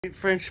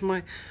French,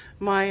 my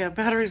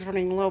battery's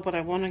running low, but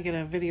I want to get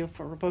a video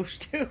for Rebose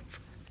tube.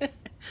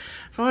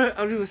 So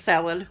I'll do a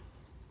salad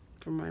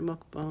for my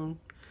mukbang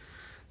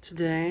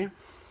today.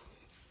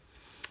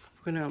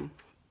 We're gonna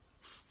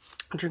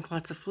drink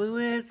lots of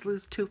fluids,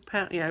 lose 2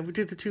 pounds. Yeah, we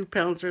did the 2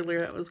 pounds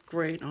earlier. That was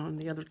great on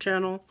the other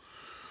channel,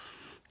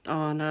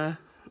 on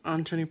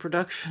Jenny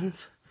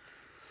Productions.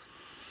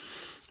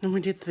 And we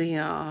did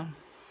the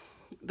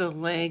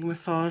leg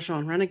massage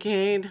on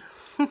Renegade.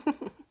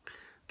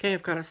 Okay,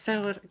 I've got a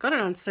salad. I got it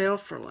on sale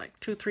for like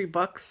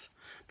 $2-3.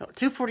 No,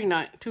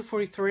 $2.49,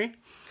 $2.43.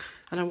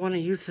 And I want to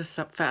use this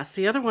up fast.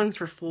 The other ones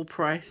were full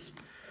price,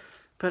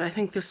 but I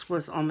think this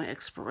was on the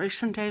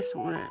expiration day, so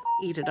I'm going to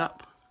eat it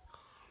up.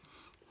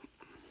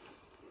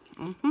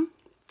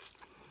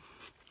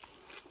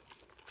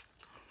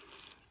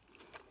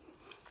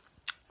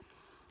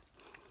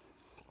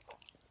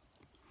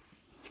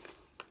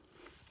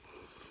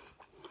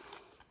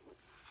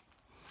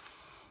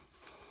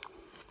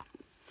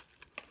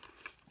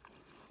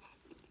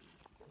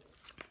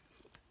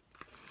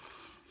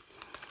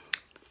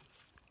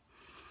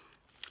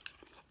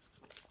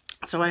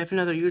 So I have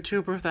another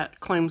YouTuber that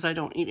claims I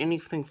don't eat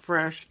anything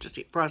fresh, just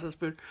eat processed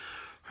food.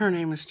 Her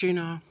name is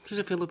Gina. She's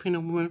a Filipino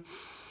woman,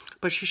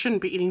 but she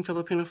shouldn't be eating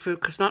Filipino food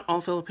because not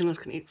all Filipinos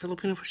can eat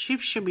Filipino food. She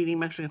should be eating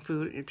Mexican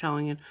food,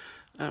 Italian,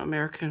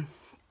 American,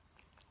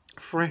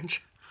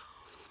 French,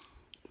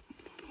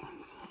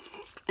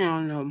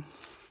 and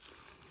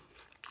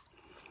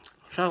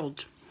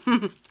salads,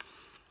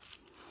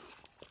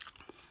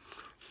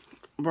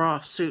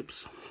 broth,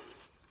 soups,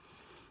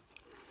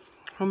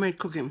 homemade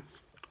cooking.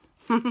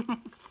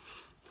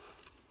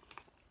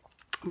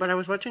 But I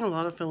was watching a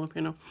lot of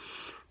Filipinos,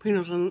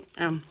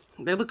 and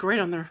they look great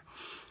on their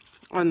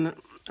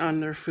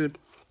food.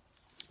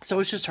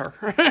 So it's just her.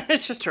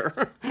 It's just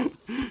her.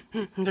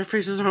 Their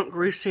faces aren't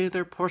greasy.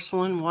 They're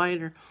porcelain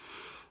white or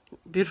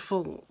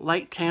beautiful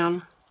light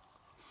tan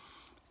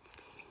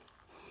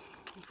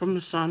from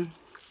the sun.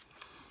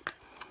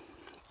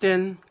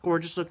 Thin,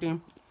 gorgeous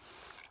looking.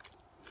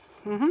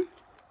 Yeah,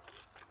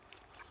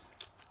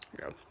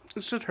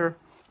 it's just her.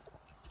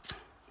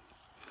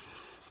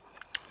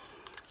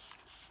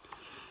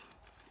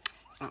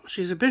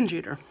 She's a binge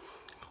eater,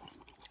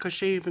 because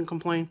she even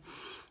complained.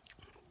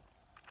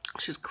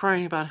 She's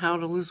crying about how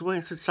to lose weight. I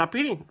said, stop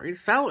eating, or eat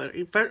salad,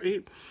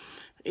 eat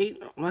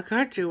like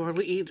I do,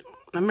 or eat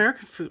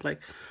American food,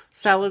 like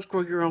salads,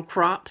 grow your own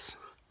crops.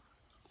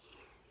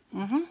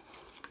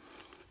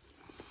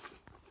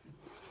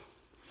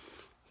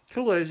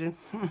 Too lazy.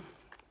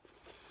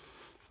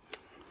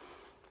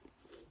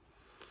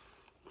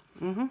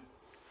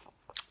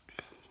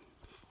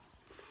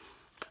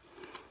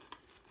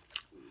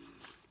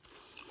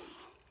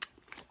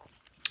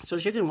 So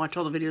she can watch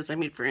all the videos I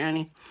made for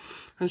Annie.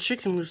 And she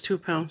can lose 2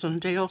 pounds in a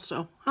day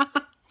also. I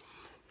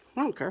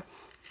don't care.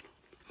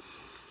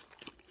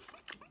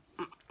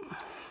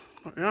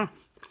 But yeah.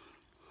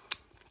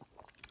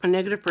 A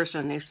negative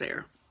person, a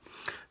naysayer.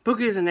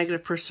 Boogie is a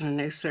negative person,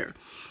 a naysayer.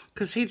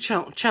 Because he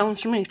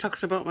challenged me. He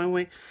talks about my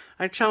weight.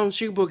 I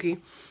challenge you, Boogie.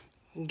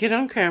 Get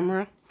on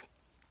camera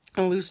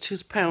and lose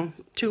 2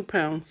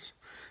 pounds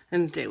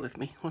in a day with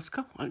me. Let's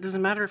go. It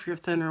doesn't matter if you're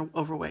thin or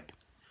overweight.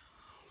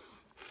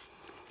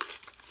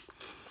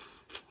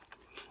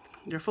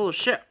 You're full of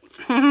shit.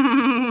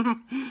 And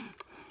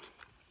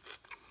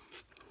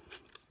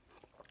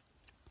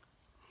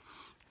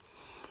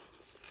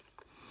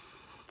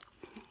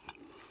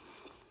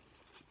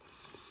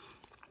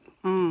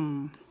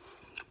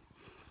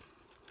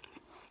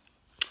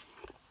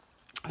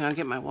I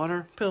get my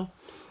water pill.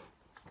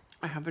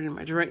 I have it in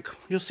my drink.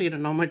 You'll see it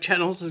in all my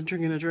channels of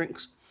drinking the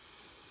drinks.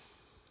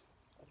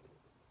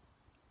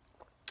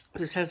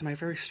 This has my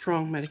very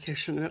strong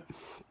medication in it.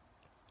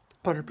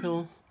 Water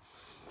pill.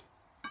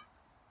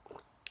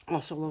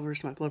 Also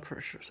lowers my blood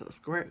pressure, so it's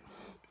great.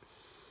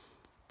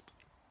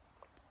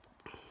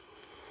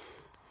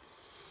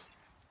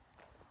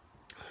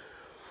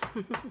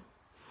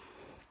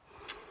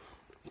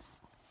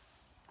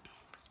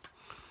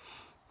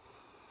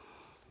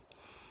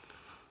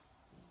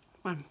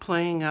 I'm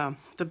playing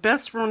the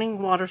best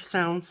running water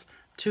sounds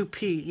to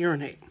pee,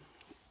 urinate.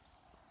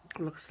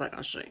 It looks like,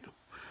 I'll show you.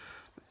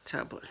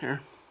 Tablet here.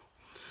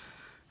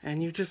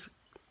 And you just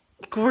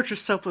gorge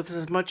yourself with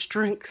as much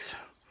drinks,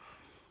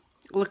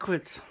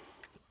 liquids,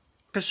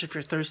 especially if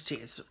you're thirsty.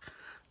 It's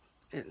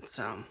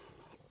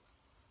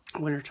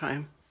winter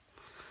time.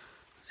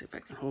 Let's see if I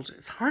can hold it.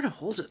 It's hard to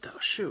hold it though.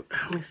 Shoot.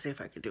 Let me see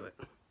if I can do it.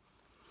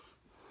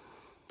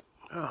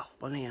 Oh,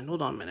 one hand.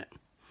 Hold on a minute.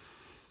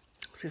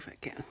 See if I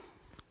can.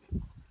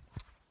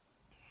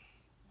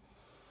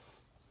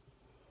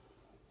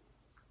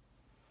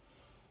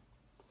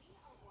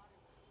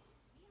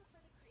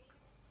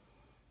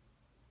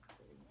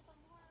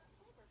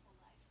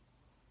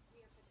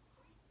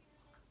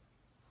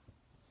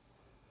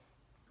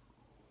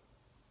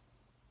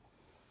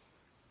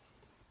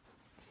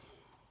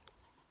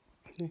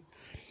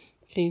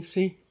 Can you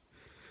see?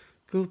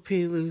 Go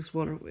pee, lose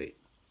water weight.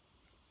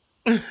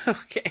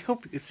 Okay, I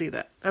hope you can see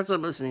that. That's what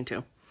I'm listening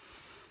to.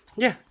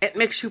 Yeah, it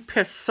makes you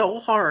piss so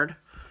hard.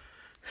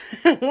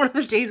 One of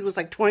the days it was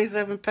like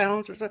 27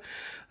 pounds or so.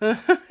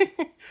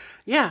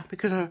 Yeah,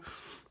 because I'm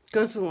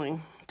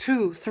guzzling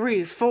 2,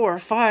 3, 4,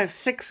 5,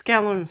 6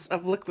 gallons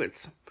of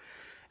liquids.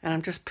 And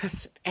I'm just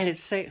pissed. And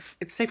it's safe.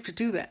 It's safe to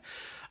do that.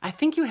 I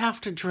think you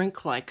have to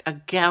drink like a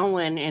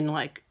gallon in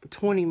like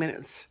 20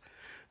 minutes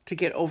to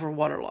get over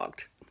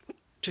waterlogged.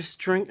 Just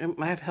drink.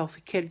 I have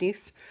healthy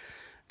kidneys.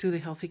 Do the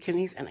healthy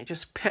kidneys. And I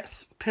just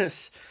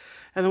piss.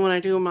 And then when I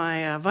do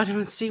my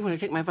vitamin C, when I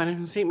take my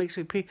vitamin C, it makes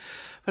me pee.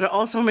 But it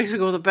also makes me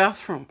go to the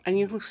bathroom. And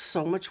you lose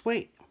so much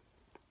weight.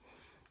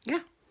 Yeah.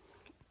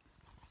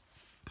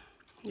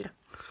 Yeah.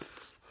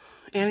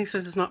 Annie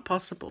says it's not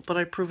possible, but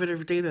I prove it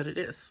every day that it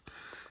is.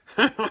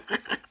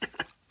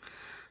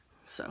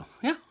 So,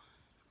 yeah.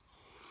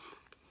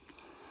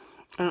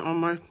 And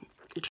on